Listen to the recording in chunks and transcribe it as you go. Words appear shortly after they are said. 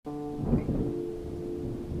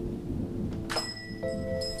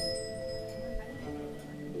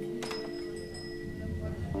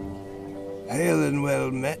and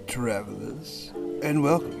well met, travelers, and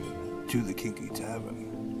welcome to the Kinky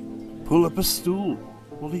Tavern. Pull up a stool.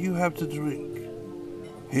 What do you have to drink?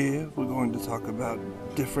 Here, we're going to talk about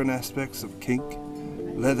different aspects of kink,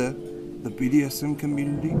 leather, the BDSM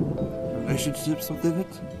community, relationships within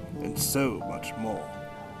it, and so much more.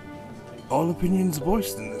 All opinions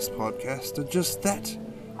voiced in this podcast are just that,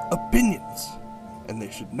 opinions, and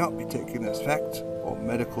they should not be taken as fact or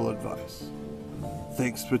medical advice.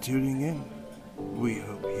 Thanks for tuning in. We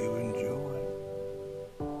hope you enjoy.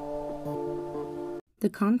 The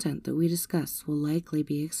content that we discuss will likely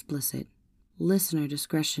be explicit. Listener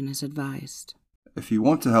discretion is advised. If you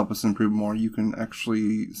want to help us improve more, you can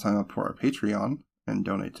actually sign up for our Patreon and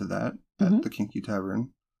donate to that at the Kinky Tavern.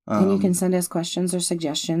 And you can send us questions or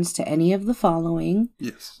suggestions to any of the following.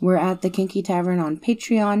 Yes. We're at the Kinky Tavern on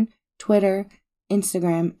Patreon, Twitter,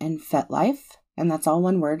 Instagram, and FetLife. And that's all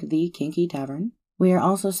one word, the Kinky Tavern. We are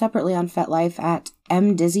also separately on FetLife at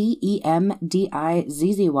mdizzy,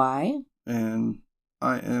 EMDIZZY. And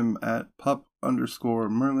I am at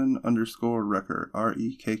pup_Merlin_Recker,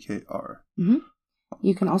 REKKR.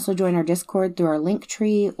 You can also join our Discord through our link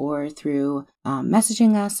tree or through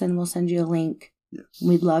messaging us, and we'll send you a link. Yes.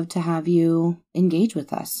 We'd love to have you engage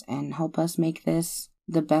with us and help us make this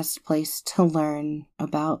the best place to learn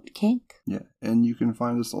about kink. Yeah, and you can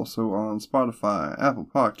find us also on Spotify, Apple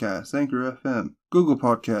Podcasts, Anchor FM, Google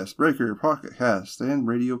Podcasts, Breaker, Pocket Cast, and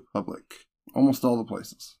Radio Public. Almost all the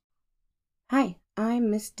places. Hi,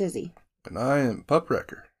 I'm Miss Dizzy. And I am Pup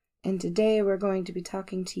Wrecker. And today we're going to be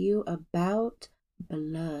talking to you about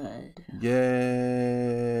blood. Yay!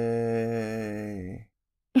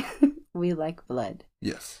 We like blood.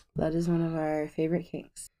 Yes. Blood is one of our favorite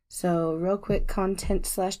kinks. So, real quick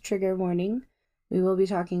content/trigger warning. We will be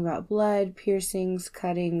talking about blood, piercings,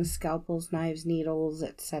 cuttings, scalpels, knives, needles,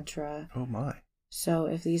 etc. Oh my. So,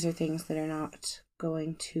 if these are things that are not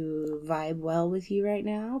going to vibe well with you right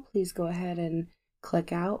now, please go ahead and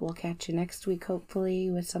click out. We'll catch you next week,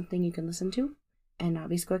 hopefully, with something you can listen to and not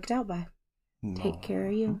be squicked out by. No. Take care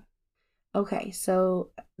of you. Okay, so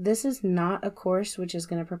this is not a course which is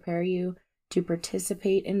going to prepare you to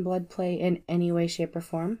participate in blood play in any way, shape, or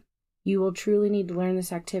form. You will truly need to learn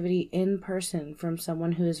this activity in person from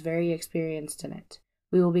someone who is very experienced in it.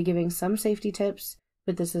 We will be giving some safety tips,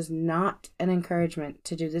 but this is not an encouragement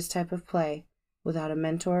to do this type of play without a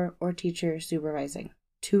mentor or teacher supervising.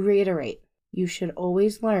 To reiterate, you should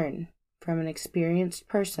always learn from an experienced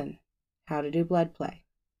person how to do blood play.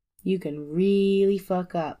 You can really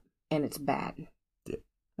fuck up, and it's bad. Yeah.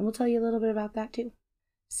 And we'll tell you a little bit about that too.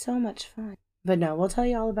 So much fun. But no, we'll tell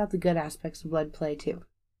you all about the good aspects of blood play too.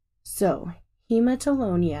 So,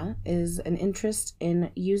 hematologia is an interest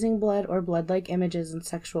in using blood or blood-like images in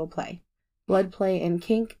sexual play. Blood play in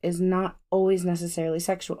kink is not always necessarily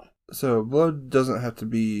sexual. So, blood doesn't have to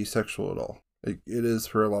be sexual at all. It is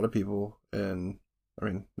for a lot of people, and I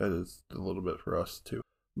mean, that is a little bit for us too.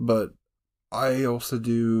 But I also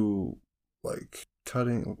do like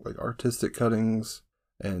cutting, like artistic cuttings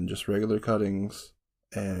and just regular cuttings.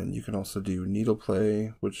 And you can also do needle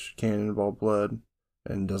play, which can involve blood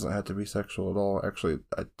and doesn't have to be sexual at all. Actually,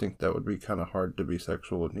 I think that would be kind of hard to be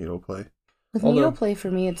sexual with needle play. With needle play,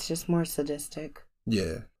 for me, it's just more sadistic.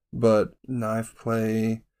 Yeah, but knife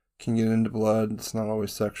play can get into blood. It's not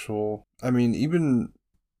always sexual. I mean, even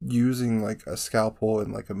using like a scalpel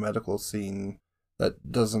in like a medical scene,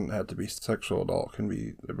 that doesn't have to be sexual at all. It can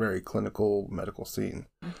be a very clinical medical scene.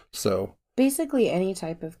 So basically, any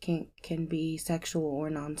type of kink can be sexual or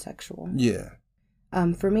non-sexual. Yeah.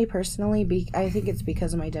 For me personally, I think it's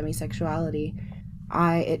because of my demisexuality.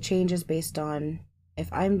 It changes based on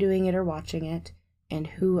if I'm doing it or watching it, and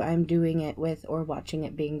who I'm doing it with or watching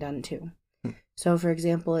it being done to. So, for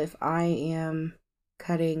example, if I am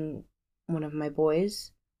cutting one of my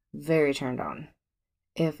boys, very turned on.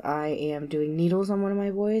 If I am doing needles on one of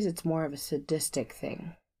my boys, it's more of a sadistic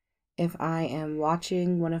thing. If I am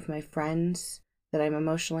watching one of my friends that I'm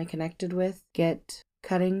emotionally connected with get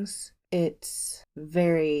cuttings, it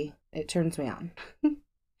turns me on.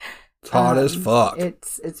 It's hot as fuck.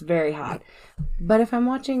 It's very hot. But if I'm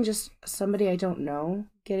watching just somebody I don't know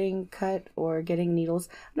getting cut or getting needles,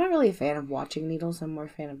 I'm not really a fan of watching needles. I'm more a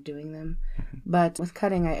fan of doing them. But with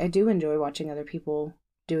cutting, I do enjoy watching other people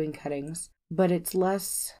doing cuttings. But it's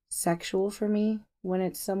less sexual for me when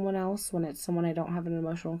it's someone else, when it's someone I don't have an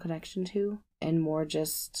emotional connection to, and more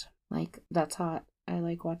just like, that's hot. I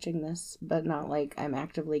like watching this, but not like I'm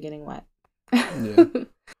actively getting wet. Yeah.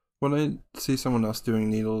 When I see someone else doing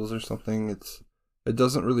needles or something, it's it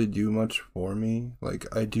doesn't really do much for me. Like,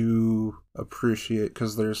 I do appreciate,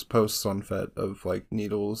 because there's posts on FET of, like,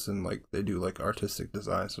 needles, and, like, they do, like, artistic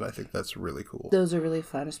designs, and I think that's really cool. Those are really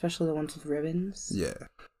fun, especially the ones with ribbons. Yeah.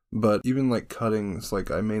 But even, like, cuttings,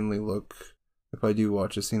 like, I mainly look, if I do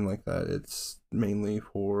watch a scene like that, it's mainly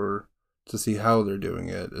to see how they're doing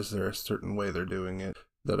it. Is there a certain way they're doing it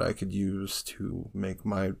that I could use to make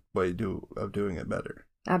my way of doing it better?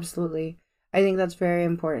 Absolutely. I think that's very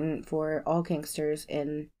important for all kinksters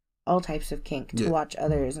in all types of kink to watch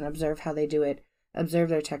others and observe how they do it, observe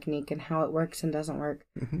their technique and how it works and doesn't work,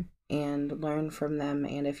 and learn from them.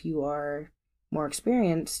 And if you are more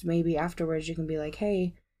experienced, maybe afterwards you can be like,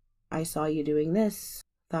 hey, I saw you doing this,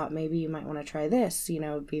 thought maybe you might want to try this,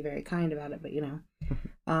 be very kind about it. But,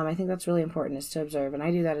 I think that's really important, is to observe. And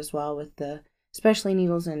I do that as well with especially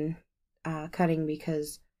needles and cutting,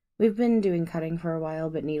 because we've been doing cutting for a while,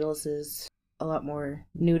 but needles is a lot more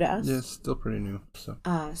new to us. Yeah, it's still pretty new.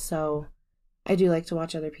 So I do like to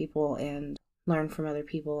watch other people and learn from other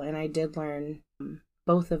people. And I did learn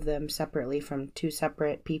both of them separately from two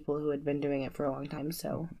separate people who had been doing it for a long time.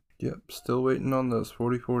 So. Yep, still waiting on those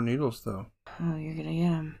 44 needles, though. Oh, you're gonna get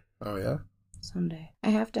them. Oh, yeah? Someday. I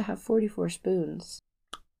have to have 44 spoons.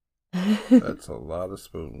 That's a lot of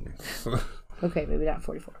spoons. Okay, maybe not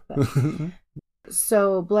 44. But.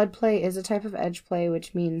 So, blood play is a type of edge play,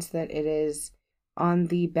 which means that it is on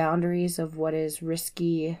the boundaries of what is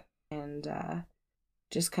risky and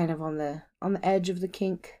just kind of on the edge of the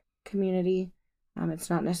kink community. It's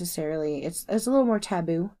not necessarily, it's a little more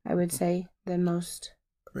taboo, I would say, than most.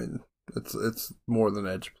 I mean, it's more than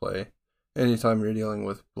edge play. Anytime you're dealing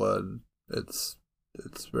with blood, it's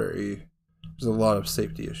very, there's a lot of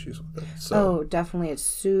safety issues with it. So. Oh, definitely. It's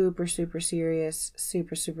super, super serious,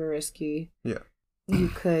 super, super risky. Yeah. You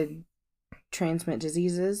could transmit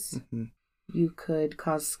diseases. Mm-hmm. You could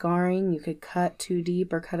cause scarring. You could cut too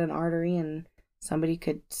deep or cut an artery and somebody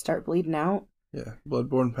could start bleeding out. Yeah.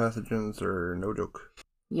 Bloodborne pathogens are no joke.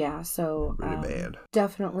 Yeah, so really bad.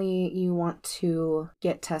 Definitely you want to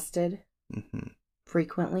get tested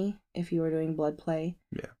frequently if you are doing blood play.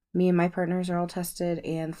 Yeah. Me and my partners are all tested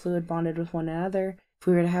and fluid bonded with one another. If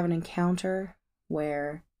we were to have an encounter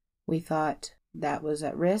where we thought that was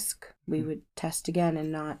at risk, we would test again and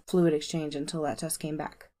not fluid exchange until that test came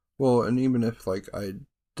back. Well, and even if, like, I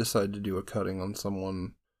decide to do a cutting on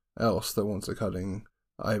someone else that wants a cutting,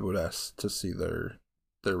 I would ask to see their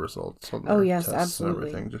results on their tests absolutely. and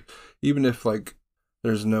everything. Just, even if, like,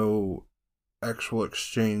 there's no actual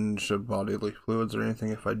exchange of bodily fluids or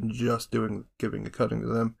anything, if I'm just giving a cutting to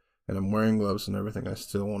them and I'm wearing gloves and everything, I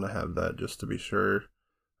still want to have that just to be sure.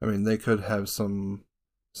 I mean, they could have some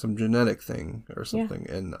genetic thing or something,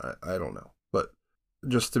 and I don't know, but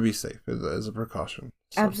just to be safe as a precaution.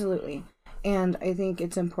 So. Absolutely. And I think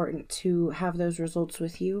it's important to have those results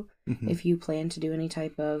with you if you plan to do any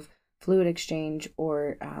type of fluid exchange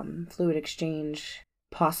or fluid exchange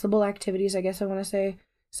possible activities, I guess I want to say,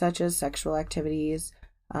 such as sexual activities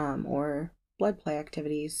or blood play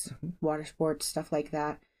activities, water sports, stuff like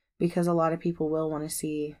that, because a lot of people will want to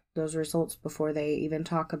see those results before they even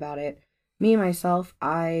talk about it. Me, myself,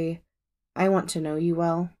 I want to know you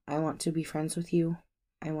well. I want to be friends with you.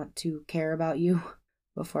 I want to care about you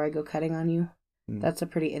before I go cutting on you. That's a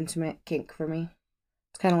pretty intimate kink for me.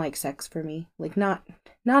 It's kind of like sex for me. Like, not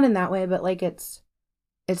in that way, but like it's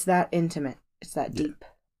that intimate. It's that deep.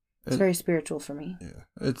 It's very spiritual for me. Yeah.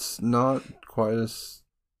 It's not quite as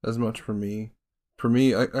much for me. For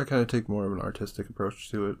me, I kind of take more of an artistic approach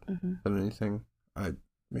to it than anything. I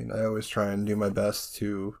mean, I always try and do my best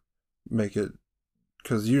to make it,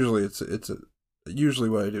 because usually usually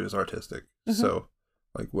what I do is artistic. So,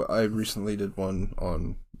 like, I recently did one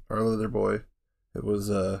on our leather boy. It was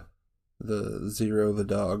the Zero the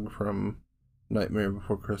dog from Nightmare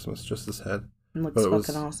Before Christmas, just his head. It looks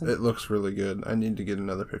fucking awesome. It looks really good. I need to get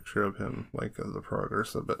another picture of him, like, of the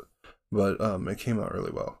progress of it. But it came out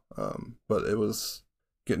really well. But it was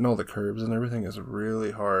getting all the curves and everything is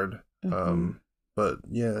really hard. But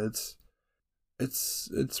yeah,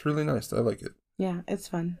 it's really nice. I like it. Yeah, it's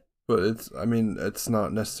fun. But it's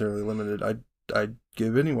not necessarily limited. I'd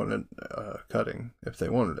give anyone a cutting if they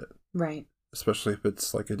wanted it. Right. Especially if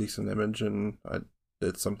it's like a decent image and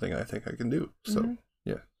it's something I think I can do. So,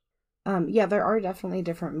 yeah. Yeah, there are definitely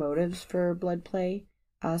different motives for blood play.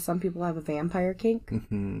 Some people have a vampire kink,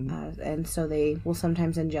 and so they will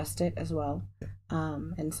sometimes ingest it as well.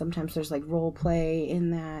 And sometimes there's like role play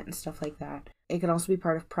in that and stuff like that. It can also be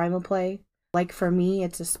part of primal play. Like for me,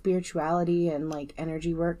 it's a spirituality and like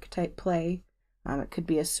energy work type play. It could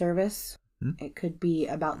be a service. It could be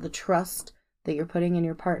about the trust that you're putting in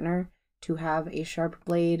your partner to have a sharp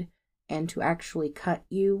blade and to actually cut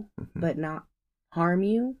you, Mm-hmm. but not harm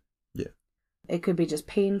you. Yeah. It could be just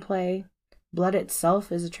pain play. Blood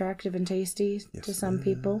itself is attractive and tasty Yes, to some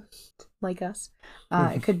people, like us.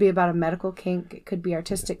 Mm-hmm. It could be about a medical kink. It could be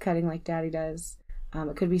artistic cutting like Daddy does.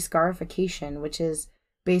 It could be scarification, which is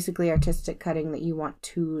basically artistic cutting that you want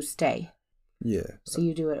to stay. Yeah. So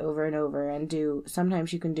you do it over and over and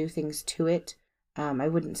sometimes you can do things to it. I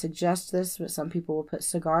wouldn't suggest this, but some people will put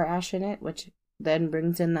cigar ash in it, which then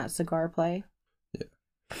brings in that cigar play. Yeah.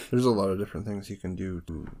 There's a lot of different things you can do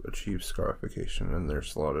to achieve scarification, and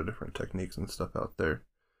there's a lot of different techniques and stuff out there.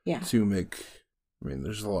 Yeah. To make,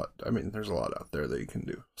 there's a lot out there that you can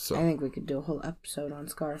do. So I think we could do a whole episode on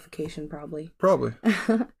scarification, probably. Probably.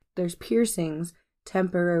 There's piercings,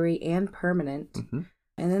 temporary and permanent. Mm-hmm.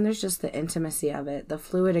 And then there's just the intimacy of it, the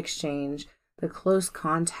fluid exchange, the close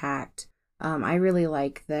contact. I really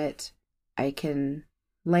like that I can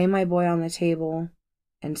lay my boy on the table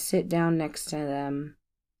and sit down next to them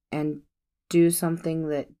and do something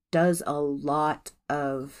that does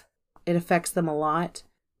it affects them a lot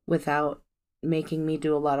without making me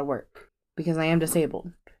do a lot of work because I am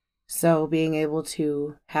disabled. So being able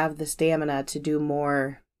to have the stamina to do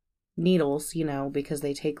more needles, because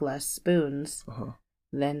they take less spoons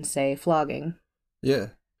than, say, flogging. Yeah.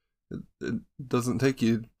 It doesn't take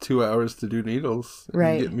you 2 hours to do needles.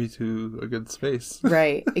 Right. You get me to a good space.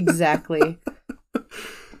 Right, exactly.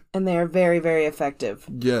 And they are very, very effective.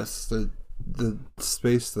 Yes, the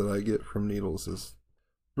space that I get from needles is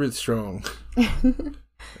really strong.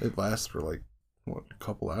 It lasts for a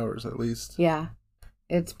couple hours at least. Yeah,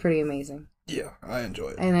 it's pretty amazing. Yeah, I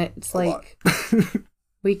enjoy it. And it's like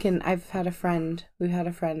we've had a friend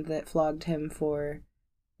that flogged him for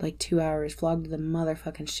 2 hours, flogged the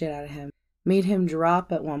motherfucking shit out of him, made him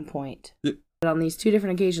drop at one point. Yeah. But on these 2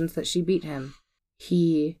 different occasions that she beat him,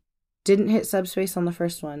 he didn't hit subspace on the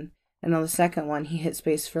first one, and on the second one he hit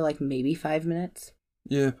space for maybe 5 minutes.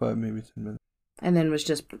 Yeah, 5, maybe 10 minutes. And then was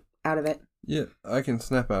just out of it. Yeah, I can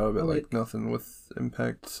snap out of it like nothing with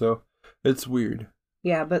impact, so it's weird.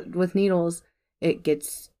 Yeah, but with needles, it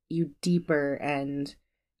gets you deeper and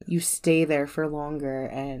you stay there for longer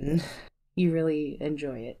and you really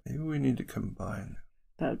enjoy it. Maybe we need to combine.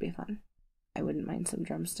 That would be fun. I wouldn't mind some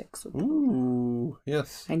drumsticks with Ooh,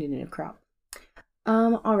 yes. I need a new crop.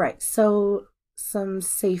 Alright, so some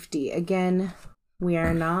safety. Again, we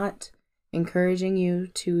are not encouraging you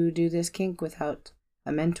to do this kink without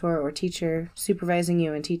a mentor or teacher supervising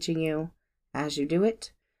you and teaching you as you do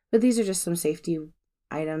it. But these are just some safety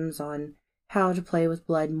items on how to play with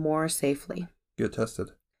blood more safely. Get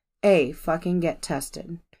tested. Fucking get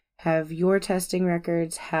tested. Have your testing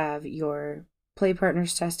records, have your play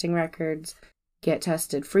partner's testing records. Get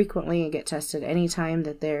tested frequently and get tested anytime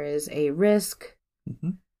that there is a risk.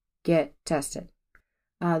 Mm-hmm. Get tested.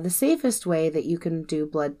 The safest way that you can do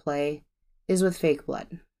blood play is with fake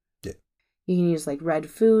blood. Yeah. You can use red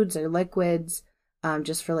foods or liquids,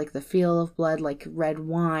 just for the feel of blood, like red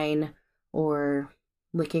wine or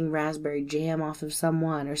licking raspberry jam off of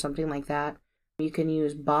someone or something like that. You can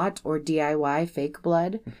use bought or DIY fake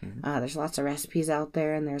blood. Mm-hmm. There's lots of recipes out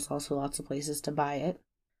there, and there's also lots of places to buy it.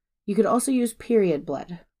 You could also use period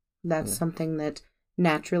blood. That's something that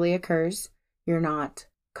naturally occurs. You're not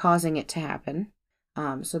causing it to happen.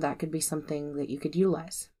 So that could be something that you could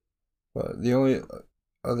utilize. But the only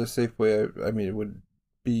other safe way, it would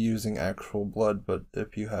be using actual blood, but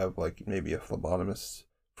if you have maybe a phlebotomist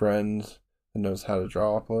friend that knows how to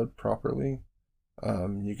draw blood properly,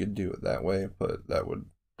 you could do it that way, but that would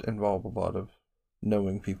involve a lot of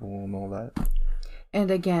knowing people and all that.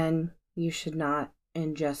 And again, you should not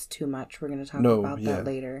ingest too much. We're going to talk about that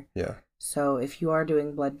later. Yeah. So if you are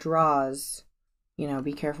doing blood draws,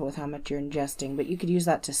 be careful with how much you're ingesting, but you could use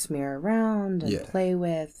that to smear around and play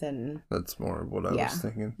with, and that's more of what I was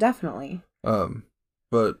thinking. Definitely.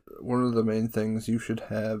 But one of the main things you should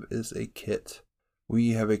have is a kit.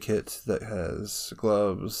 We have a kit that has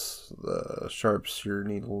gloves, sharps, your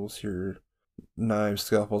needles, your knives,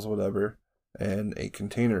 scalpels, whatever, and a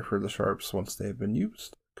container for the sharps once they have been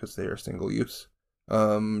used, because they are single use.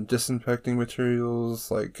 Disinfecting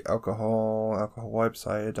materials like alcohol wipes,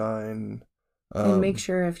 iodine. And make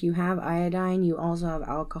sure if you have iodine, you also have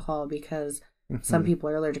alcohol, because some people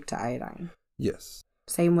are allergic to iodine. Yes.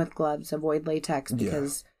 Same with gloves. Avoid latex,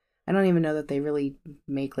 because I don't even know that they really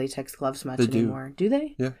make latex gloves much anymore. Do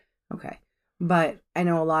they? Yeah. Okay. But I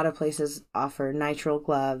know a lot of places offer nitrile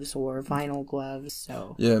gloves or vinyl gloves,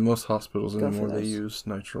 so... Yeah, most hospitals anymore, they use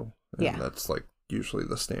nitrile. And that's usually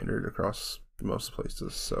the standard across most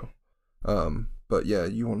places, so... But yeah,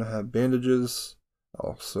 you want to have bandages,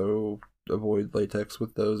 also avoid latex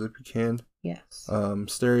with those if you can. Yes.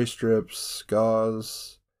 Steri strips,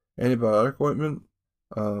 gauze, antibiotic ointment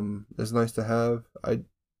is nice to have.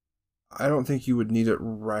 I don't think you would need it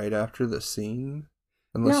right after the scene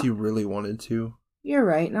unless you really wanted to. You're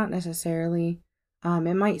right, not necessarily.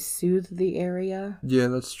 It might soothe the area. Yeah,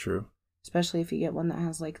 that's true. Especially if you get one that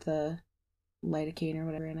has like the lidocaine or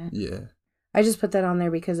whatever in it. Yeah. I just put that on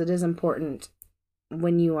there because it is important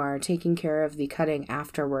when you are taking care of the cutting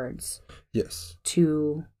afterwards. Yes.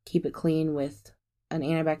 To keep it clean with an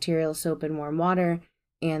antibacterial soap and warm water,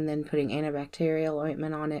 and then putting antibacterial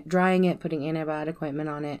ointment on it, drying it, putting antibiotic ointment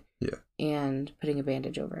on it. Yeah. And putting a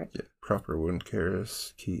bandage over it. Yeah. Proper wound care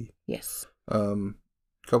is key. Yes.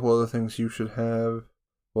 Couple other things you should have,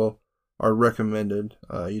 are recommended.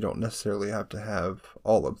 You don't necessarily have to have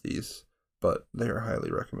all of these, but they are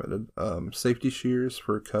highly recommended. Safety shears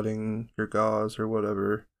for cutting your gauze or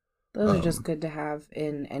whatever. Those are just good to have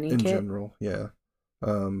in any kit. In general, yeah.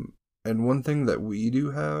 And one thing that we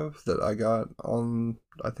do have that I got on,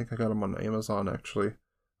 I think I got them on Amazon actually.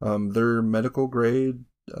 They're medical grade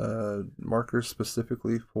markers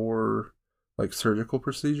specifically for like surgical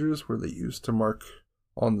procedures where they use to mark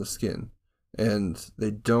on the skin, and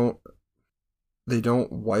they don't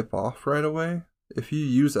wipe off right away. If you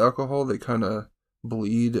use alcohol, they kind of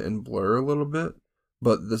bleed and blur a little bit,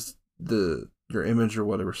 but your image or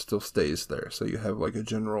whatever still stays there. So you have like a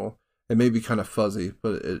general, it may be kind of fuzzy,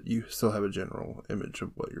 but you still have a general image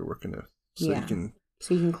of what you're working with. So you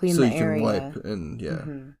can clean the area. So you can wipe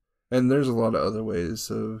and And there's a lot of other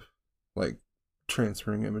ways of like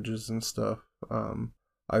transferring images and stuff.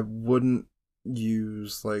 I wouldn't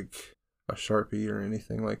use like a Sharpie or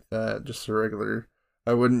anything like that. Just a regular.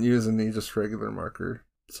 I wouldn't use any just regular marker.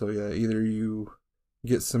 So yeah, either you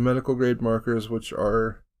get some medical grade markers, which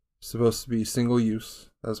are supposed to be single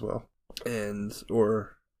use as well,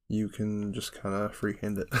 or you can just kind of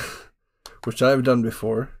freehand it, which I've done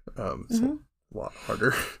before. It's a lot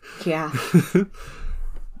harder. Yeah.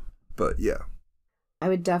 But yeah. I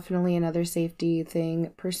would definitely, another safety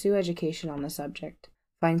thing, pursue education on the subject.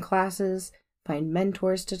 Find classes, find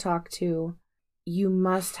mentors to talk to. You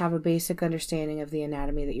must have a basic understanding of the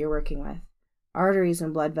anatomy that you're working with. Arteries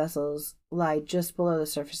and blood vessels lie just below the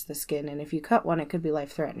surface of the skin, and if you cut one, it could be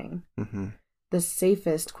life-threatening. Mm-hmm. The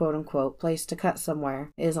safest, quote-unquote, place to cut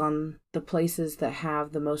somewhere is on the places that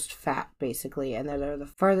have the most fat, basically, and that are the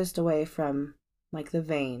farthest away from like the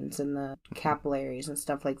veins and the capillaries and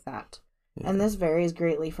stuff like that. Yeah. And this varies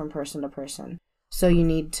greatly from person to person. So you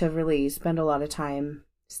need to really spend a lot of time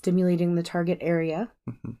stimulating the target area.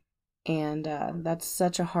 Mm-hmm. And that's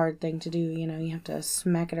such a hard thing to do. You know, you have to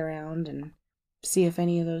smack it around and see if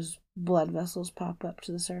any of those blood vessels pop up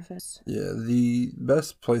to the surface. Yeah, the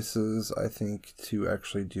best places, I think, to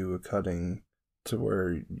actually do a cutting to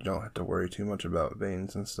where you don't have to worry too much about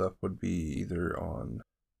veins and stuff would be either on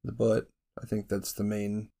the butt. I think that's the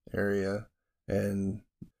main area, and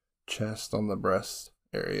chest on the breast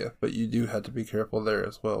area. But you do have to be careful there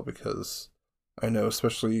as well, because I know,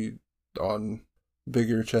 especially on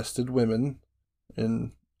bigger chested women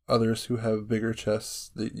and others who have bigger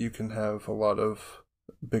chests, that you can have a lot of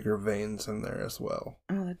bigger veins in there as well.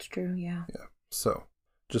 Oh, that's true, yeah. Yeah. So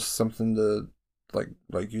just something to,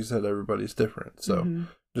 like you said, everybody's different. So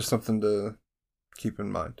just something to keep in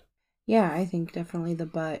mind. Yeah, I think definitely the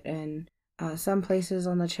butt and some places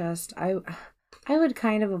on the chest. I would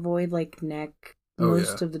kind of avoid like neck,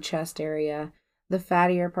 most of the chest area. The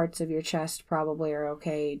fattier parts of your chest probably are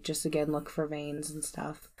okay. Just again, look for veins and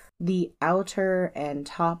stuff. The outer and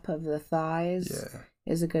top of the thighs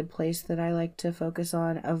is a good place that I like to focus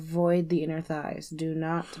on. Avoid the inner thighs. Do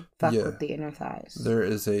not fuck with the inner thighs. There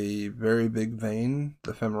is a very big vein,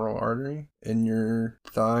 the femoral artery, in your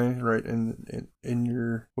thigh, right in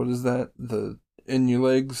your, what is that? In your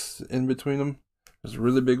legs, in between them. There's a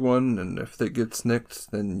really big one, and if it gets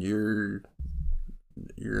nicked, then you're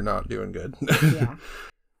not doing good. Yeah.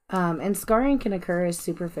 And scarring can occur as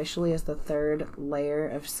superficially as the third layer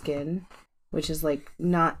of skin, which is like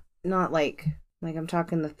not like I'm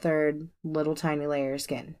talking the third little tiny layer of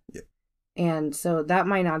skin. Yeah. And so that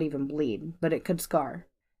might not even bleed, but it could scar.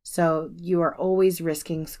 So you are always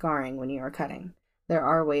risking scarring when you are cutting. There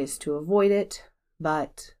are ways to avoid it,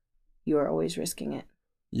 but you are always risking it.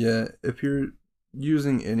 Yeah, if you're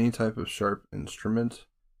using any type of sharp instrument,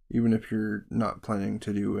 even if you're not planning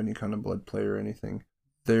to do any kind of blood play or anything,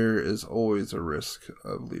 there is always a risk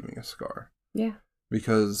of leaving a scar. Yeah.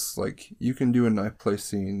 Because, like, you can do a knife play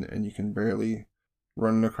scene and you can barely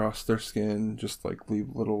run across their skin, just, like, leave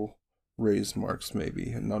little raised marks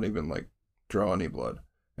maybe, and not even, like, draw any blood.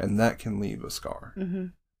 And that can leave a scar. Mm-hmm.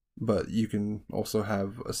 But you can also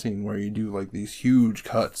have a scene where you do like these huge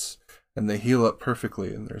cuts and they heal up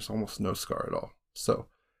perfectly and there's almost no scar at all. So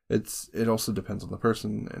it also depends on the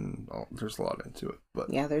person, and there's a lot into it.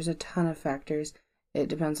 But yeah, there's a ton of factors. It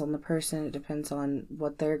depends on the person. It depends on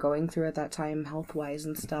what they're going through at that time, health-wise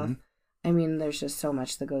and stuff. I mean, there's just so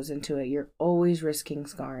much that goes into it. You're always risking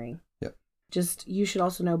scarring. Yep. Just, you should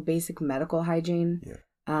also know basic medical hygiene.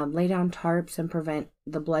 Yeah. Lay down tarps and prevent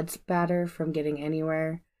the blood spatter from getting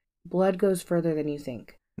anywhere. Blood goes further than you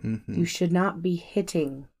think. You should not be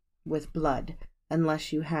hitting with blood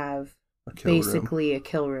unless you have basically a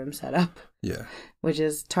kill room set up. Yeah. Which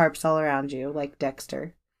is tarps all around you, like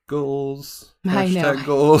Dexter. Goals. I know.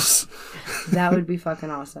 Goals. That would be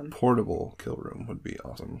fucking awesome. Portable kill room would be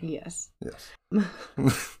awesome. Yes. Yes.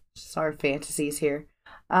 Just our fantasies here.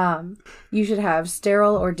 You should have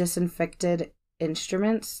sterile or disinfected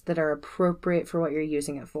instruments that are appropriate for what you're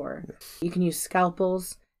using it for. Yes. You can use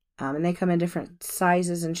scalpels, and they come in different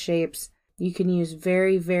sizes and shapes. You can use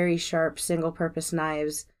very, very sharp single-purpose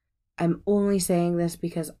knives. I'm only saying this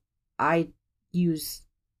because I use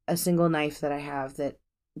a single knife that I have that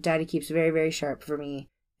Daddy keeps very, very sharp for me,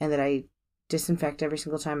 and that I disinfect every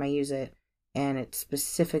single time I use it, and it's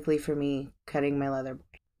specifically for me cutting my leather.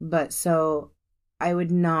 But so I would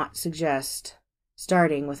not suggest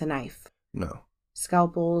starting with a knife. No.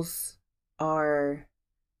 Scalpels are,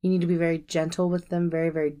 you need to be very gentle with them, very,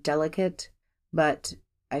 very delicate, but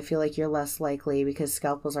I feel like you're less likely because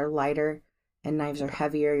scalpels are lighter and knives are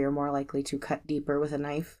heavier. You're more likely to cut deeper with a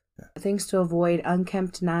knife. Yeah. Things to avoid: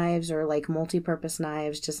 unkempt knives or like multi-purpose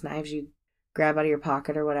knives, just knives you grab out of your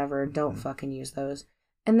pocket or whatever. Don't fucking use those.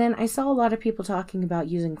 And then I saw a lot of people talking about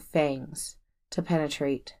using fangs to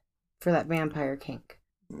penetrate for that vampire kink.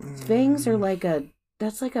 Fangs are like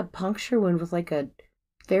that's like a puncture wound with like a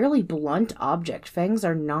fairly blunt object. Fangs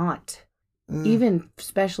are not, even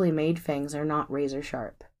specially made fangs are not razor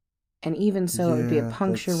sharp. And even so, it would be a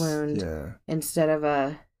puncture wound instead of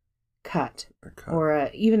a cut. Or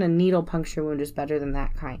even a needle puncture wound is better than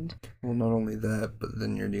that kind. Well, not only that, but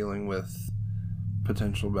then you're dealing with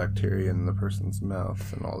potential bacteria in the person's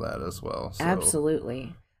mouth and all that as well. So.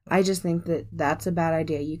 Absolutely. I just think that that's a bad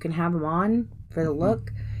idea. You can have them on for the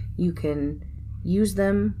look. You can use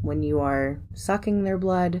them when you are sucking their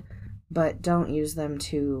blood, but don't use them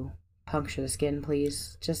to puncture the skin,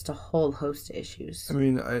 please. Just a whole host of issues. I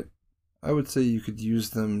mean, I would say you could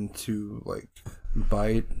use them to, like,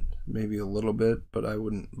 bite maybe a little bit, but I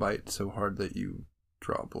wouldn't bite so hard that you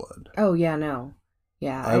draw blood. Oh, yeah, no.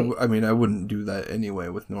 Yeah. I mean, I wouldn't do that anyway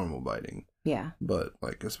with normal biting. Yeah. But,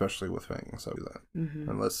 like, especially with fangs, I'll do that.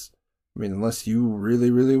 Unless you really,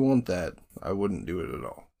 really want that, I wouldn't do it at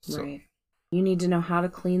all. So. Right. You need to know how to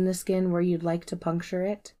clean the skin where you'd like to puncture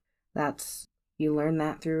it. You learn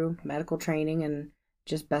that through medical training and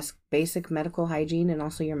just basic medical hygiene, and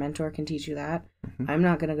also your mentor can teach you that. I'm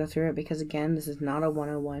not going to go through it because, again, this is not a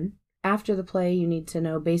 101. After the play, you need to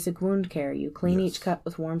know basic wound care. You clean each cut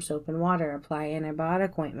with warm soap and water, apply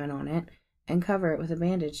antibiotic ointment on it, and cover it with a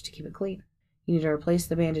bandage to keep it clean. You need to replace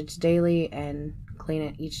the bandage daily and clean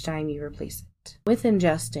it each time you replace it. With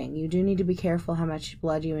ingesting, you do need to be careful how much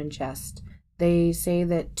blood you ingest. They say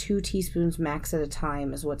that 2 teaspoons max at a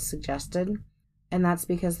time is what's suggested, and that's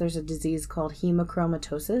because there's a disease called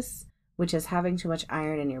hemochromatosis, which is having too much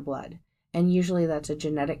iron in your blood. And usually that's a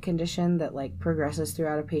genetic condition that like progresses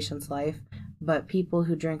throughout a patient's life, but people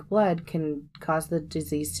who drink blood can cause the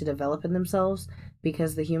disease to develop in themselves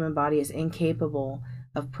because the human body is incapable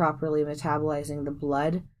of properly metabolizing the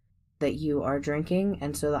blood that you are drinking,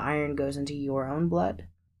 and so the iron goes into your own blood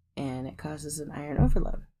and it causes an iron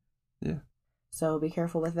overload. Yeah. So be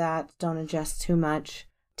careful with that. Don't ingest too much.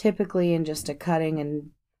 Typically in just a cutting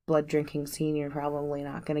and blood drinking scene, you're probably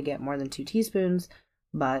not going to get more than 2 teaspoons,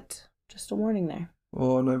 but just a warning there.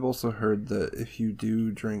 Well, and I've also heard that if you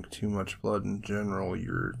do drink too much blood in general,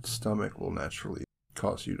 your stomach will naturally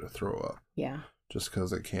cause you to throw up. Yeah. Just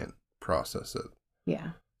because it can't process it.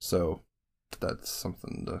 Yeah. So that's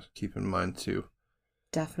something to keep in mind too.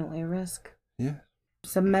 Definitely a risk. Yeah.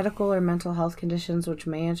 Some medical or mental health conditions which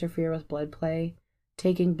may interfere with blood play,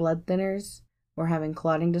 taking blood thinners, or having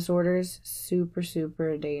clotting disorders, super,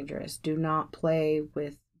 super dangerous. Do not play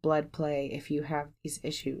with blood play if you have these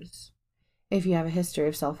issues. If you have a history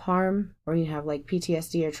of self-harm, or you have like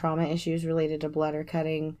PTSD or trauma issues related to blood or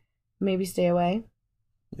cutting, maybe stay away.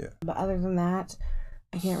 Yeah. But other than that,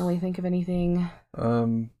 I can't really think of anything.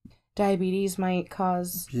 Diabetes might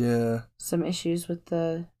cause some issues with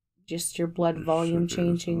just your blood volume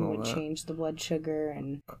changing would change the blood sugar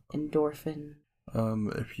and endorphin.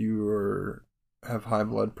 If you have high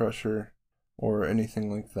blood pressure or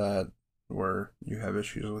anything like that, where you have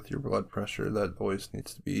issues with your blood pressure, that always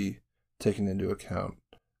needs to be taken into account.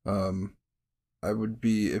 I would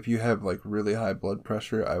be, if you have like really high blood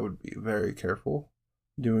pressure, I would be very careful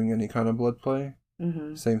doing any kind of blood play.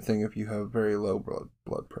 Mm-hmm. Same thing if you have very low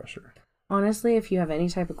blood pressure. Honestly, if you have any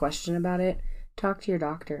type of question about it, talk to your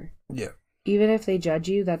doctor. Yeah. Even if they judge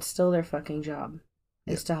you, that's still their fucking job,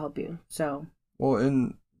 is to help you. So. Well,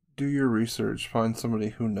 and do your research. Find somebody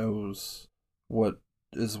who knows what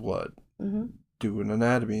is what. Mm-hmm. Do an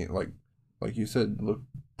anatomy, like you said,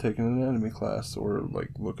 take an anatomy class or like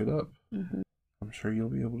look it up. Mm-hmm. I'm sure you'll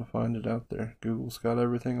be able to find it out there. Google's got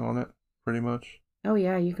everything on it, pretty much. Oh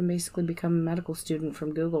yeah, you can basically become a medical student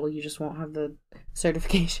from Google. You just won't have the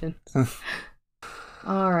certification.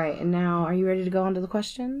 All right, and now are you ready to go on to the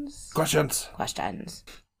questions? Questions.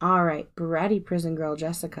 All right, bratty prison girl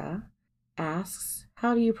Jessica asks,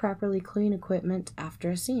 how do you properly clean equipment after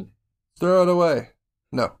a scene? Throw it away.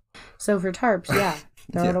 No. So for tarps, yeah,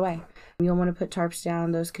 throw Yeah. it away. You'll want to put tarps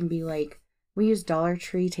down. Those can be like, we use Dollar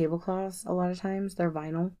Tree tablecloths a lot of times. They're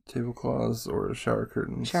vinyl. Tablecloths or shower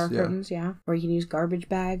curtains. Curtains, yeah. Or you can use garbage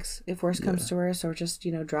bags if worse comes to worse, or just,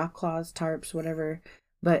 drop cloths, tarps, whatever.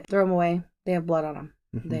 But throw them away. They have blood on them.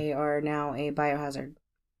 Mm-hmm. They are now a biohazard.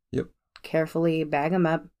 Yep. Carefully bag them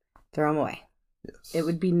up, throw them away. Yes. It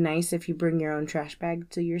would be nice if you bring your own trash bag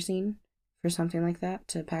to your scene for something like that,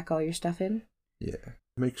 to pack all your stuff in. Yeah.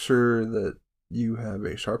 Make sure that you have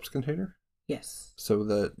a sharps container. Yes. So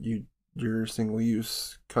that your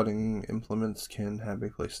single-use cutting implements can have a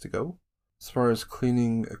place to go. As far as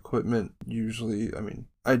cleaning equipment,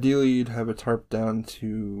 ideally you'd have a tarp down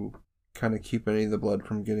to kind of keep any of the blood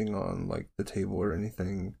from getting on like the table or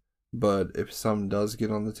anything. But if some does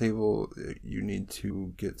get on the table, you need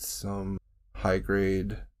to get some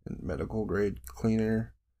high-grade and medical-grade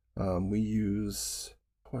cleaner. We use,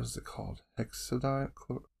 what is it called?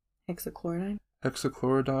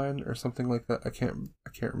 Hexachlorodyne or something like that. I can't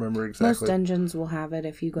remember exactly. Most dungeons will have it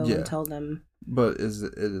if you go and tell them. But it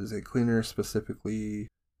is a cleaner specifically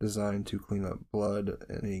designed to clean up blood,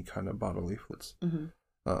 any kind of bodily fluids.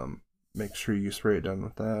 Mm-hmm. Make sure you spray it down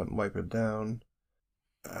with that, wipe it down.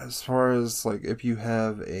 As far as like if you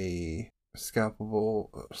have a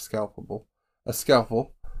scalpel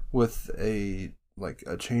with a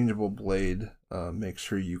changeable blade, make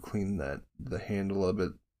sure you clean the handle of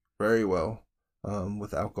it very well.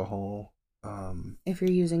 With alcohol. If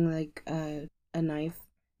you're using like a knife,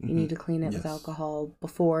 you need to clean it with alcohol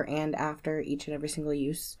before and after each and every single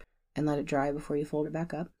use, and let it dry before you fold it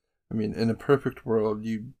back up. I mean, in a perfect world,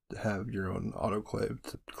 you'd have your own autoclave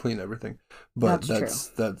to clean everything, but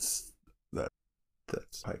that's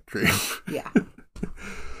pipe dream. Yeah.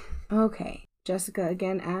 Okay. Jessica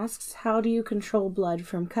again asks, how do you control blood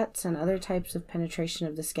from cuts and other types of penetration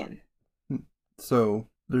of the skin? So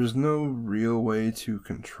there's no real way to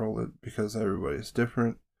control it because everybody's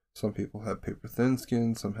different. Some people have paper thin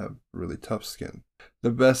skin, some have really tough skin.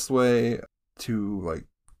 The best way to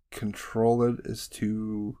control it is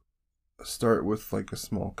to start with a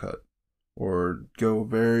small cut or go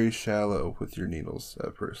very shallow with your needles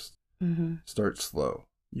at first. Mm-hmm. Start slow.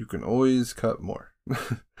 You can always cut more.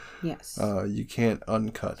 Yes. You can't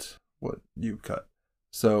uncut what you cut.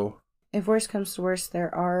 So if worse comes to worse,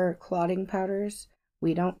 there are clotting powders.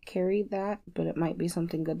 We don't carry that, but it might be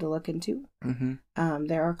something good to look into. Mm-hmm.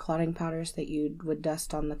 There are clotting powders that you would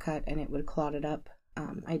dust on the cut and it would clot it up,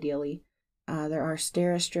 ideally. There are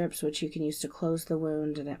Steri-strips, which you can use to close the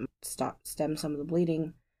wound and it stem some of the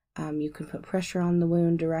bleeding. You can put pressure on the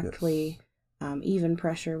wound directly, even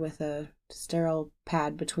pressure with a sterile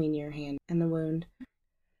pad between your hand and the wound.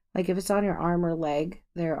 Like if it's on your arm or leg,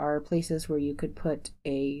 there are places where you could put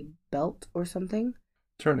a belt or something.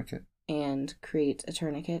 Tourniquet. And create a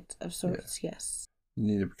tourniquet of sorts, yes. You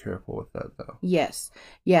need to be careful with that, though. Yes.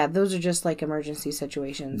 Yeah, those are just like emergency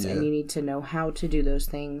situations, and you need to know how to do those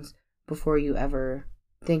things before you ever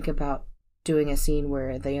think about doing a scene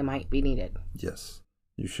where they might be needed. Yes.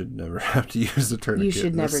 You should never have to use a tourniquet. You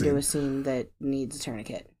should never do a scene that needs a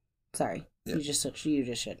tourniquet. Sorry. Yeah. You just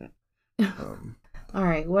shouldn't. All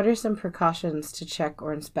right. What are some precautions to check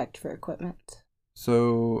or inspect for equipment?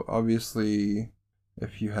 So, obviously,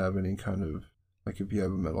 if you have any kind of, if you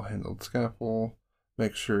have a metal-handled scalpel,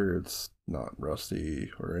 make sure it's not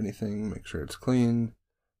rusty or anything. Make sure it's clean.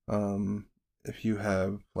 If you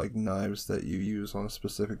have, knives that you use on a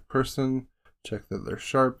specific person, check that they're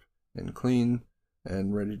sharp and clean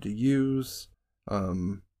and ready to use.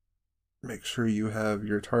 Make sure you have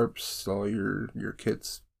your tarps, all your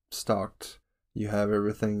kits stocked. You have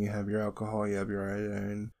everything. You have your alcohol, you have your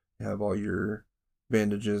iodine, you have all your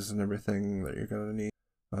bandages and everything that you're going to need.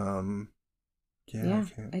 Yeah, I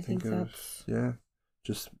can't I think think of. that's... Yeah,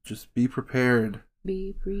 just be prepared.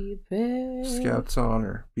 Be prepared. Scout's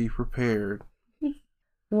honor. Be prepared.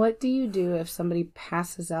 What do you do if somebody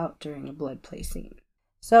passes out during a blood play scene?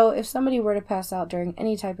 So if somebody were to pass out during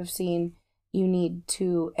any type of scene, you need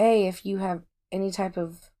to, if you have any type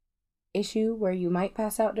of issue where you might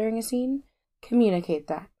pass out during a scene, communicate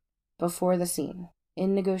that before the scene.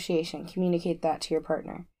 In negotiation, communicate that to your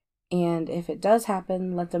partner. And if it does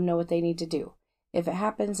happen, let them know what they need to do. If it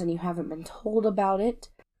happens and you haven't been told about it...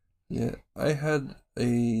 Yeah, I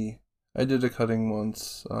did a cutting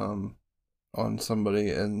once on somebody,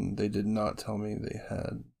 and they did not tell me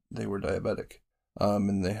they were diabetic.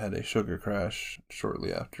 And they had a sugar crash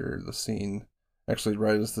shortly after the scene. Actually,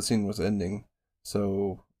 right as the scene was ending.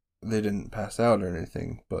 So they didn't pass out or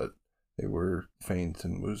anything, but they were faint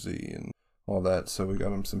and woozy and all that. So we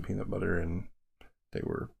got them some peanut butter, and they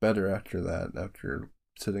were better after that, after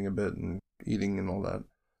sitting a bit and eating and all that.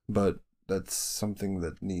 But that's something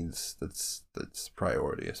that's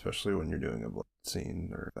priority, especially when you're doing a blood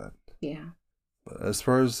scene or that. Yeah. But as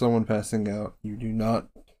far as someone passing out, you do not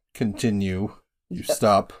continue. You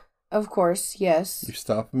stop. Of course, yes. You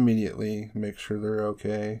stop immediately. Make sure they're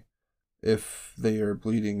okay. If they are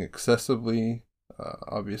bleeding excessively,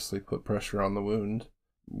 obviously put pressure on the wound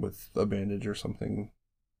with a bandage or something.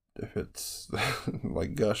 If it's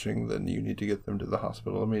like gushing, then you need to get them to the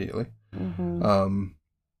hospital immediately. Mm-hmm.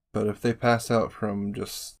 But if they pass out from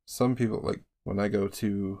just some people, like when I go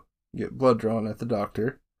to get blood drawn at the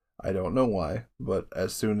doctor, I don't know why, but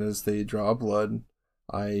as soon as they draw blood,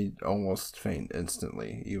 I almost faint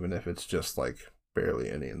instantly, even if it's just like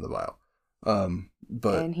barely any in the vial.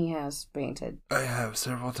 But and he has fainted. I have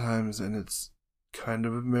several times, and it's kind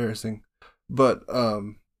of embarrassing. But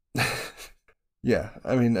yeah,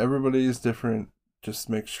 I mean, everybody is different. Just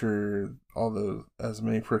make sure as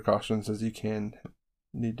many precautions as you can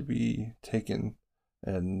need to be taken,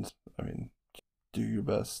 and I mean, do your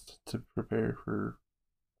best to prepare for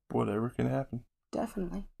whatever can happen.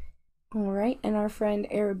 Definitely. All right, and our friend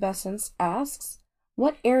Arabescence asks,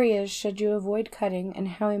 what areas should you avoid cutting, and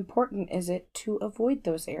how important is it to avoid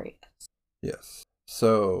those areas? Yes.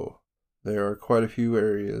 So there are quite a few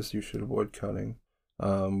areas you should avoid cutting.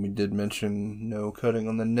 We did mention no cutting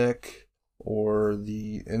on the neck or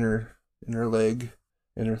the inner leg,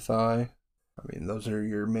 inner thigh. I mean, those are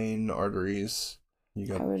your main arteries. You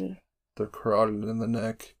got the carotid in the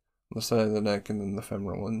neck, on the side of the neck, and then the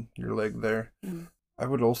femoral in your leg there. Mm. I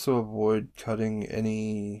would also avoid cutting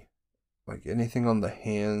anything on the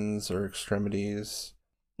hands or extremities.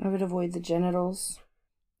 I would avoid the genitals.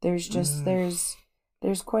 There's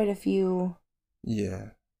quite a few. Yeah.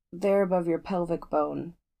 There above your pelvic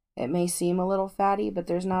bone. It may seem a little fatty, but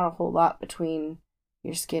there's not a whole lot between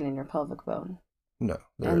your skin and your pelvic bone. No,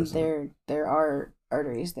 there isn't. There are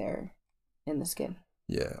arteries there in the skin.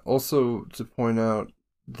 Yeah. Also, to point out,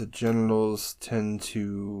 the genitals tend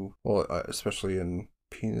to, especially in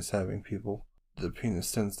penis-having people, the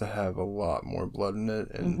penis tends to have a lot more blood in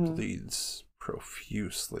it and bleeds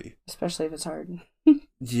profusely. Especially if it's hard.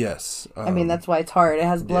 Yes. I mean, that's why it's hard. It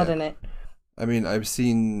has blood in it. I mean, I've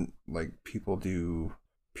seen, like, people do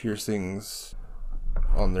piercings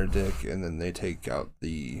on their dick, and then they take out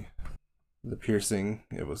the piercing.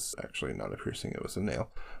 It was actually not a piercing, it was a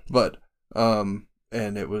nail. But, and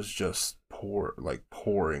it was just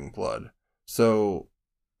pouring blood. So,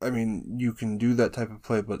 I mean, you can do that type of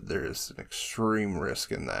play, but there is an extreme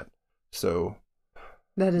risk in that. So...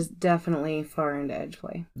 that is definitely far into edge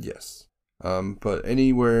play. Yes. But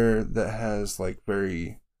anywhere that has,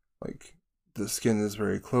 the skin is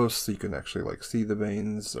very close, so you can actually, see the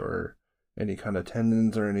veins or any kind of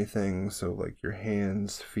tendons or anything. So, your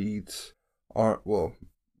hands, feet,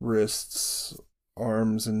 wrists,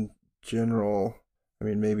 arms in general. I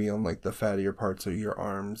mean, maybe on, the fattier parts of your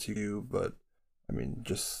arms you do, but, I mean,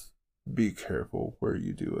 just be careful where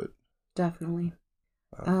you do it. Definitely.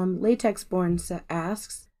 Latexborn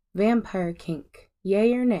asks, vampire kink,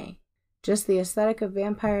 yay or nay? Just the aesthetic of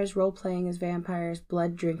vampires, role-playing as vampires,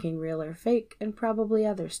 blood drinking real or fake, and probably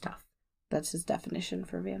other stuff. That's his definition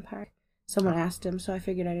for vampire. Someone asked him, so I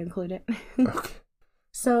figured I'd include it. Okay.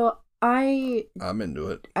 So I'm into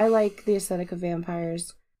it. I like the aesthetic of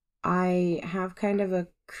vampires. I have kind of a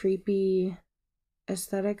creepy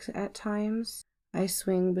aesthetic at times. I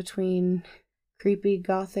swing between creepy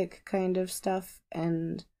gothic kind of stuff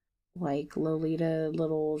and Lolita,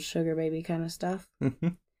 little sugar baby kind of stuff.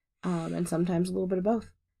 And sometimes a little bit of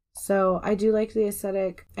both. So I do like the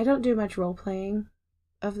aesthetic. I don't do much role playing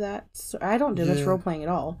of that. So I don't do much role playing at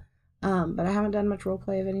all. But I haven't done much role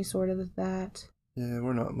play of any sort of that. Yeah,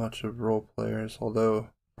 we're not much of role players, although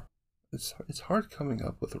it's hard coming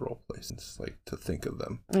up with role plays, like, to think of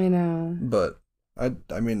them. I know. But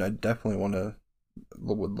I mean, I definitely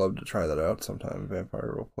would love to try that out sometime,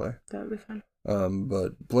 vampire role play. That would be fun.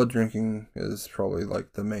 But blood drinking is probably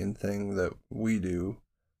like the main thing that we do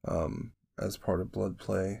as part of blood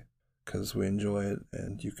play, because we enjoy it.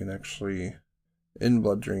 And you can actually, in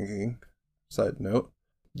blood drinking, side note,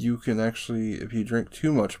 you can actually, if you drink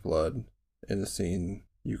too much blood in a scene,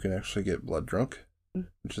 you can actually get blood drunk,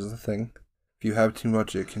 which is a thing. If you have too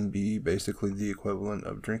much, it can be basically the equivalent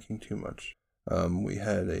of drinking too much. We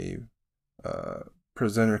had a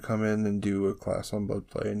presenter come in and do a class on blood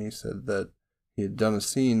play, and he said that he had done a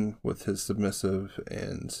scene with his submissive,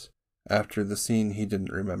 and after the scene, he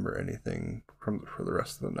didn't remember anything for the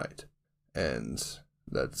rest of the night. And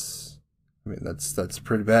that's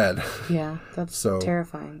pretty bad. Yeah, that's so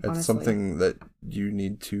terrifying. It's honestly something that you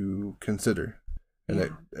need to consider.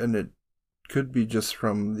 And it could be just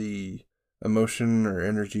from the emotion or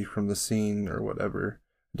energy from the scene or whatever.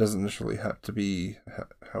 It doesn't necessarily have to be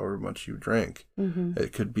however much you drank. Mm-hmm.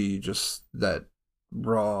 It could be just that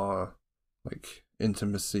raw, like,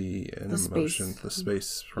 intimacy and emotion, the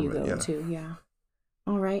space from it. Yeah. Too, yeah.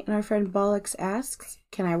 All right, and our friend Bollocks asks,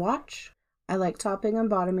 "Can I watch? I like topping and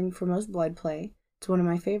bottoming for most blood play. It's one of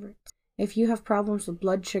my favorites. If you have problems with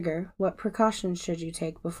blood sugar, what precautions should you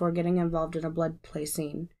take before getting involved in a blood play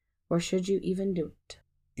scene? Or should you even do it?"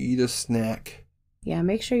 Eat a snack. Yeah,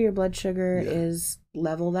 make sure your blood sugar is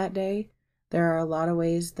level that day. There are a lot of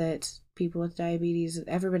ways that people with diabetes,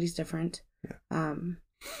 everybody's different. Yeah.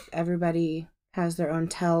 Everybody has their own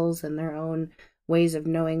tells and their own ways of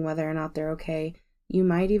knowing whether or not they're okay. You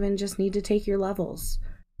might even just need to take your levels.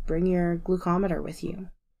 Bring your glucometer with you.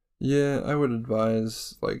 Yeah, I would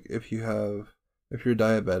advise, like, if you're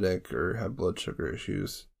diabetic or have blood sugar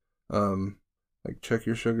issues, like, check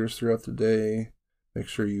your sugars throughout the day. Make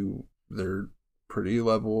sure they're pretty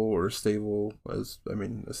level or stable, as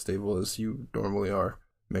stable as you normally are.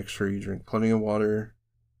 Make sure you drink plenty of water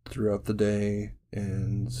throughout the day,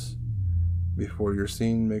 and before your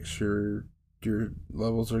scene, make sure your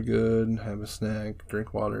levels are good. Have a snack,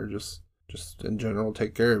 drink water, just in general,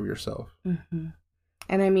 take care of yourself. Mm-hmm.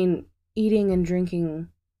 And eating and drinking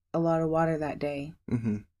a lot of water that day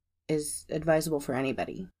is advisable for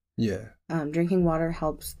anybody. Yeah. Drinking water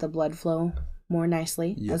helps the blood flow more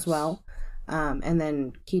nicely as well. And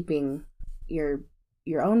then keeping your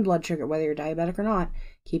own blood sugar, whether you're diabetic or not,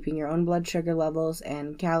 keeping your own blood sugar levels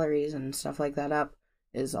and calories and stuff like that up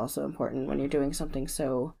is also important when you're doing something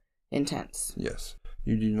so intense. Yes.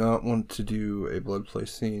 You do not want to do a blood play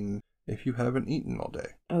scene if you haven't eaten all day.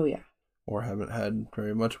 Oh, yeah. Or haven't had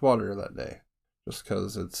very much water that day. Just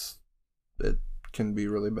because it can be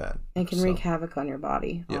really bad. It can wreak havoc on your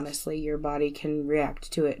body. Yes. Honestly, your body can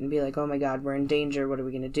react to it and be like, oh my God, we're in danger. What are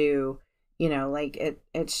we going to do?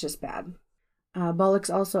 It's just bad.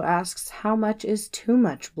 Bollocks also asks, how much is too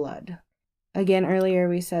much blood? Again, earlier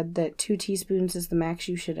we said that 2 teaspoons is the max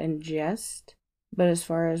you should ingest. But as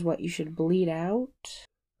far as what you should bleed out...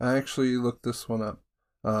 I actually looked this one up.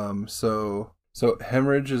 So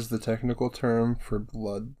hemorrhage is the technical term for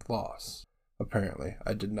blood loss. Apparently.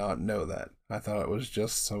 I did not know that. I thought it was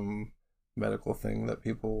just some medical thing that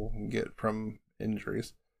people get from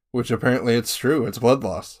injuries. Which apparently it's true. It's blood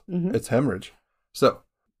loss. Mm-hmm. It's hemorrhage. So,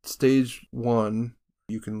 stage 1,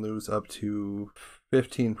 you can lose up to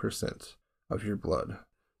 15% of your blood.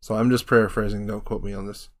 So I'm just paraphrasing. Don't quote me on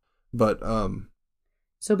this. But,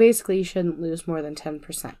 so basically you shouldn't lose more than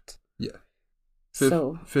 10%. Yeah.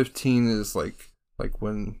 15 is like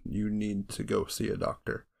when you need to go see a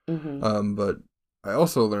doctor. Mm-hmm. But I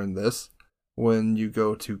also learned this. When you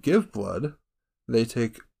go to give blood, they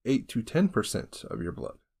take 8 to 10% of your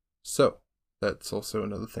blood. So, that's also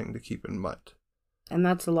another thing to keep in mind. And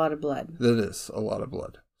that's a lot of blood. That is a lot of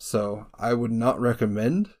blood. So, I would not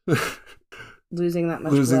recommend losing that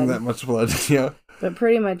much blood, yeah. But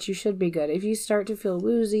pretty much you should be good. If you start to feel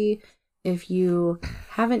woozy, if you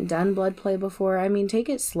haven't done blood play before, take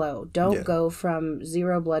it slow. Don't go from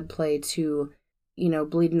 0 blood play to,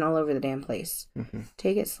 bleeding all over the damn place. Mm-hmm.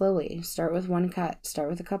 Take it slowly. Start with 1 cut. Start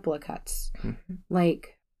with a couple of cuts. Mm-hmm.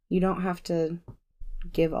 You don't have to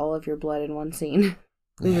give all of your blood in one scene.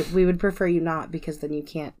 We would prefer you not, because then you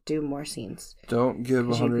can't do more scenes. Don't give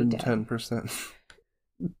 110%.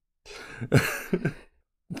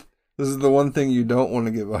 This is the one thing you don't want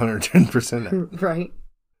to give 110% at. Right.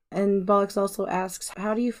 And Bollocks also asks,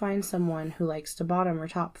 how do you find someone who likes to bottom or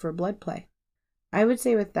top for blood play? I would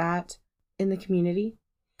say with that, in the community,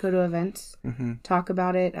 go to events, talk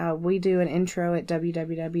about it. We do an intro at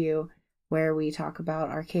WWW where we talk about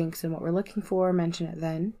our kinks and what we're looking for, mention it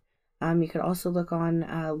then. You could also look on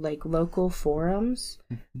like local forums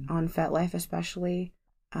on FetLife, especially.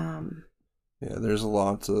 Yeah, there's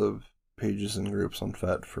lots of pages and groups on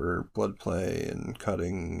FET for blood play and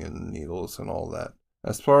cutting and needles and all that.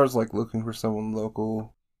 As far as like looking for someone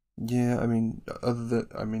local, yeah, I mean,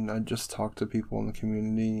 I just talk to people in the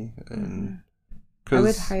community, and I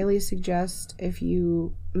would highly suggest, if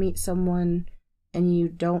you meet someone and you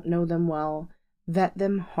don't know them well, vet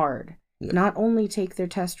them hard. Yeah. Not only take their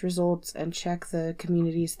test results and check the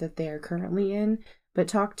communities that they are currently in, but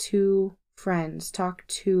talk to friends, talk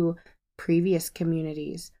to previous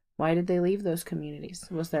communities. Why did they leave those communities?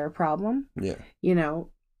 Was there a problem? Yeah. You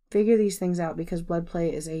know, figure these things out, because blood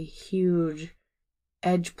play is a huge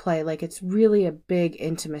edge play. Like, it's really a big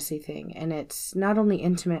intimacy thing, and it's not only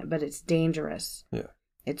intimate, but it's dangerous. Yeah.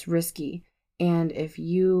 It's risky. And if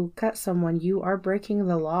you cut someone, you are breaking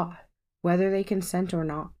the law, whether they consent or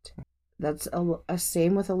not. That's a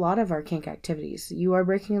same with a lot of our kink activities. You are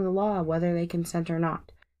breaking the law, whether they consent or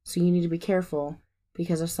not. So you need to be careful,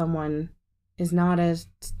 because if someone is not an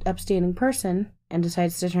upstanding person and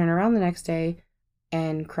decides to turn around the next day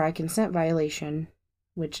and cry consent violation,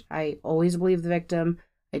 which I always believe the victim.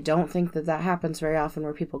 I don't think that happens very often,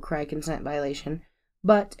 where people cry consent violation.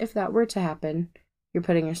 But if that were to happen, you're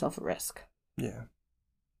putting yourself at risk. Yeah.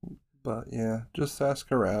 But yeah, just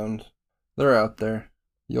ask around. They're out there.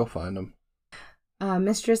 You'll find them.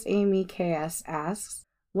 Mistress Amy KS asks,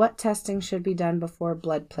 what testing should be done before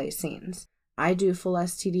blood play scenes? I do full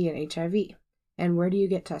STD and HIV. And where do you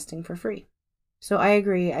get testing for free? So I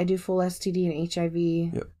agree. I do full STD and HIV.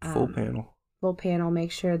 Yep, full panel. Full panel.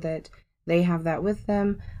 Make sure that they have that with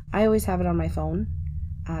them. I always have it on my phone,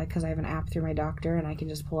 because I have an app through my doctor, and I can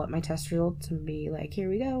just pull up my test results and be like, here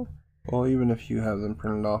we go. Well, even if you have them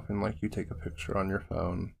printed off and like you take a picture on your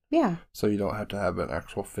phone. Yeah. So you don't have to have an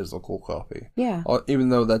actual physical copy. Yeah. Even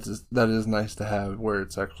though that is nice to have, where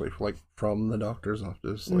it's actually like from the doctor's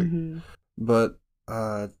office. Like, But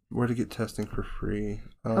where to get testing for free?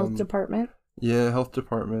 Health department. Yeah, health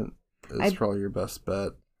department is probably your best bet.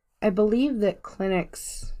 I believe that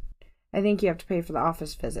clinics, I think you have to pay for the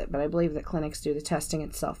office visit, but I believe that clinics do the testing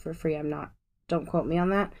itself for free. Don't quote me on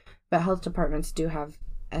that, but health departments do have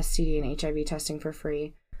STD and HIV testing for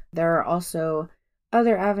free. There are also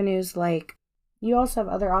other avenues, like you also have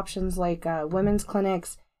other options like women's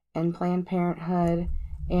clinics and Planned Parenthood,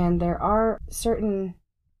 and there are certain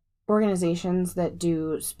organizations that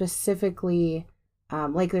do specifically,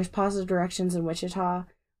 like there's Positive Directions in Wichita,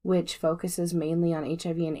 which focuses mainly on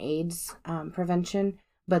HIV and AIDS prevention,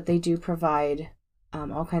 but they do provide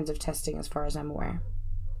all kinds of testing as far as I'm aware.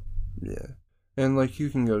 Yeah. And like you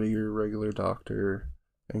can go to your regular doctor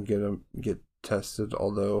and get tested,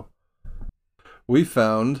 although we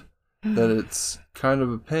found that it's kind of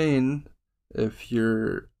a pain if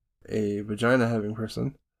you're a vagina having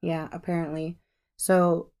person. Yeah, apparently.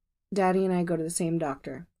 So Daddy and I go to the same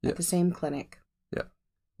doctor at the same clinic. Yeah.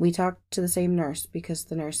 We talk to the same nurse because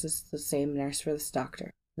the nurse is the same nurse for this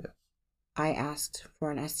doctor. Yeah. I asked for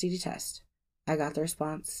an STD test. I got the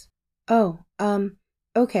response, "Oh,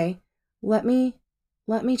 okay. Let me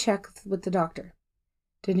check with the doctor."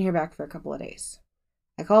 Didn't hear back for a couple of days.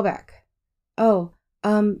 I call back. "Oh,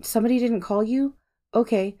 somebody didn't call you?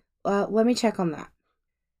 Okay, let me check on that."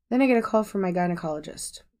 Then I get a call from my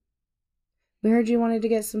gynecologist. "We heard you wanted to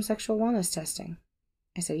get some sexual wellness testing."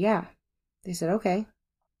 I said, "Yeah." They said, "Okay.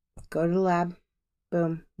 Go to the lab."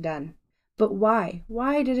 Boom, done. But why?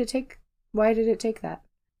 Why did it take that?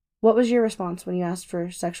 What was your response when you asked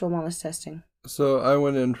for sexual wellness testing? So I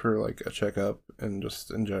went in for like a checkup and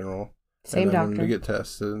just in general. Same and doctor. To get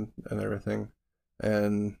tested and everything.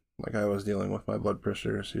 And like I was dealing with my blood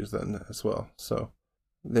pressure issues then as well. So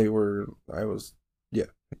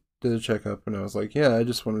did a checkup, and I was like, yeah, I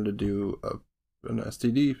just wanted to do an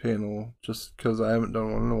STD panel just because I haven't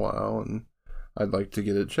done one in a while, and I'd like to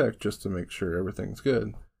get it checked just to make sure everything's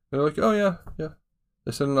good. They're like, oh yeah.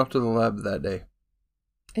 They sent it off to the lab that day.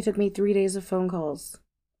 It took me 3 days of phone calls,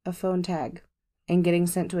 a phone tag, and getting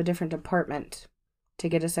sent to a different department to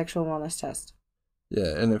get a sexual wellness test.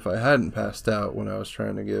 Yeah, and if I hadn't passed out when I was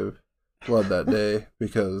trying to give blood that day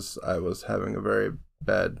because I was having a very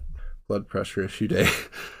bad blood pressure issue day,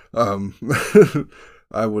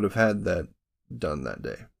 I would have had that done that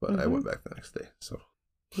day, but I went back the next day. So.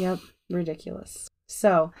 Yep, ridiculous.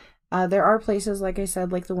 So, there are places, like I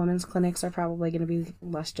said, like the women's clinics are probably going to be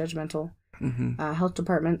less judgmental. Health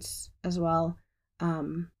departments as well.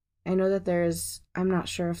 I know that I'm not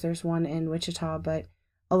sure if there's one in Wichita, but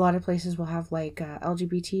a lot of places will have like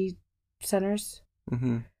LGBT centers.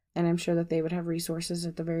 And I'm sure that they would have resources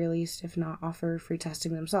at the very least, if not offer free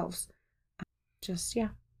testing themselves.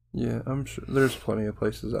 Yeah, I'm sure there's plenty of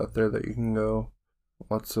places out there that you can go.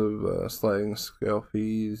 Lots of sliding scale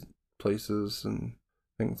fees, places, and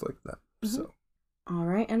things like that. Mm-hmm. So, all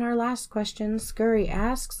right, and our last question, Scurry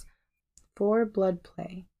asks, for blood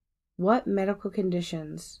play, what medical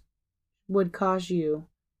conditions would cause you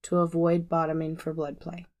to avoid bottoming for blood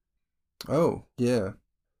play? oh, yeah.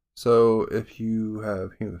 So, if you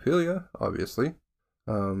have hemophilia, obviously,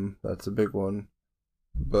 that's a big one.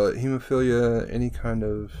 But hemophilia, any kind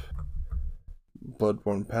of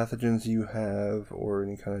bloodborne pathogens you have, or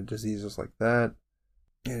any kind of diseases like that,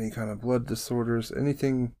 any kind of blood disorders,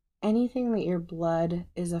 anything that your blood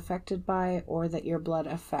is affected by or that your blood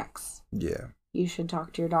affects. Yeah. You should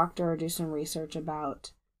talk to your doctor or do some research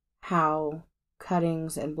about how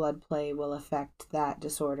cuttings and blood play will affect that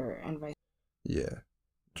disorder and vice. Yeah.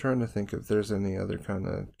 I'm trying to think if there's any other kind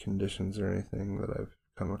of conditions or anything that I've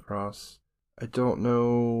come across. I don't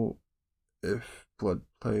know if blood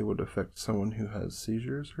play would affect someone who has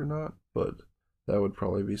seizures or not, but that would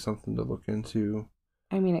probably be something to look into.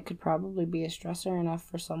 I mean, it could probably be a stressor enough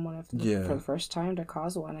for someone for the first time to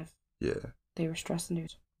cause one if they were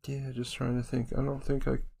stress-induced. Yeah, just trying to think. I don't think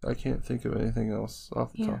I can't think of anything else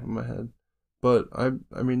off the top of my head. But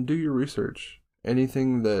I mean, do your research.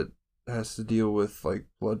 Anything that has to deal with like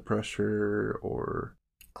blood pressure or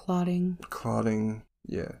clotting.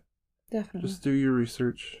 Yeah. Definitely. Just do your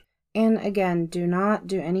research. And again, do not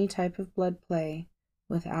do any type of blood play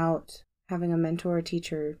without having a mentor or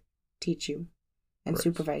teacher teach you and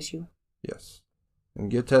supervise you. Yes.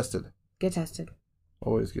 And get tested. Get tested.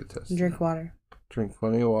 Always get tested. Drink water. Drink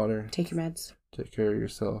plenty of water. Take your meds. Take care of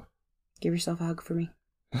yourself. Give yourself a hug for me.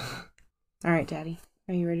 All right, Daddy.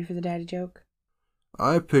 Are you ready for the daddy joke?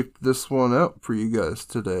 I picked this one out for you guys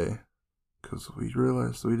today because we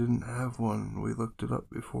realized we didn't have one. We looked it up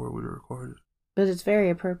before we recorded. But it's very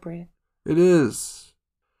appropriate. It is.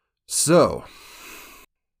 So,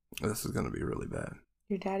 this is going to be really bad.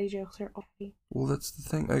 Your daddy jokes are awful. Well, that's the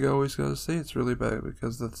thing. I always got to say it's really bad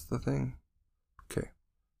because that's the thing. Okay.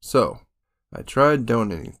 So, I tried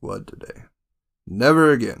donating blood today.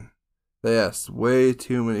 Never again. They asked way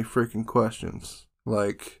too many freaking questions.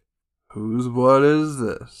 Like, whose blood is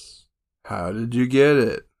this? How did you get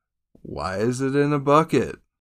it? Why is it in a bucket?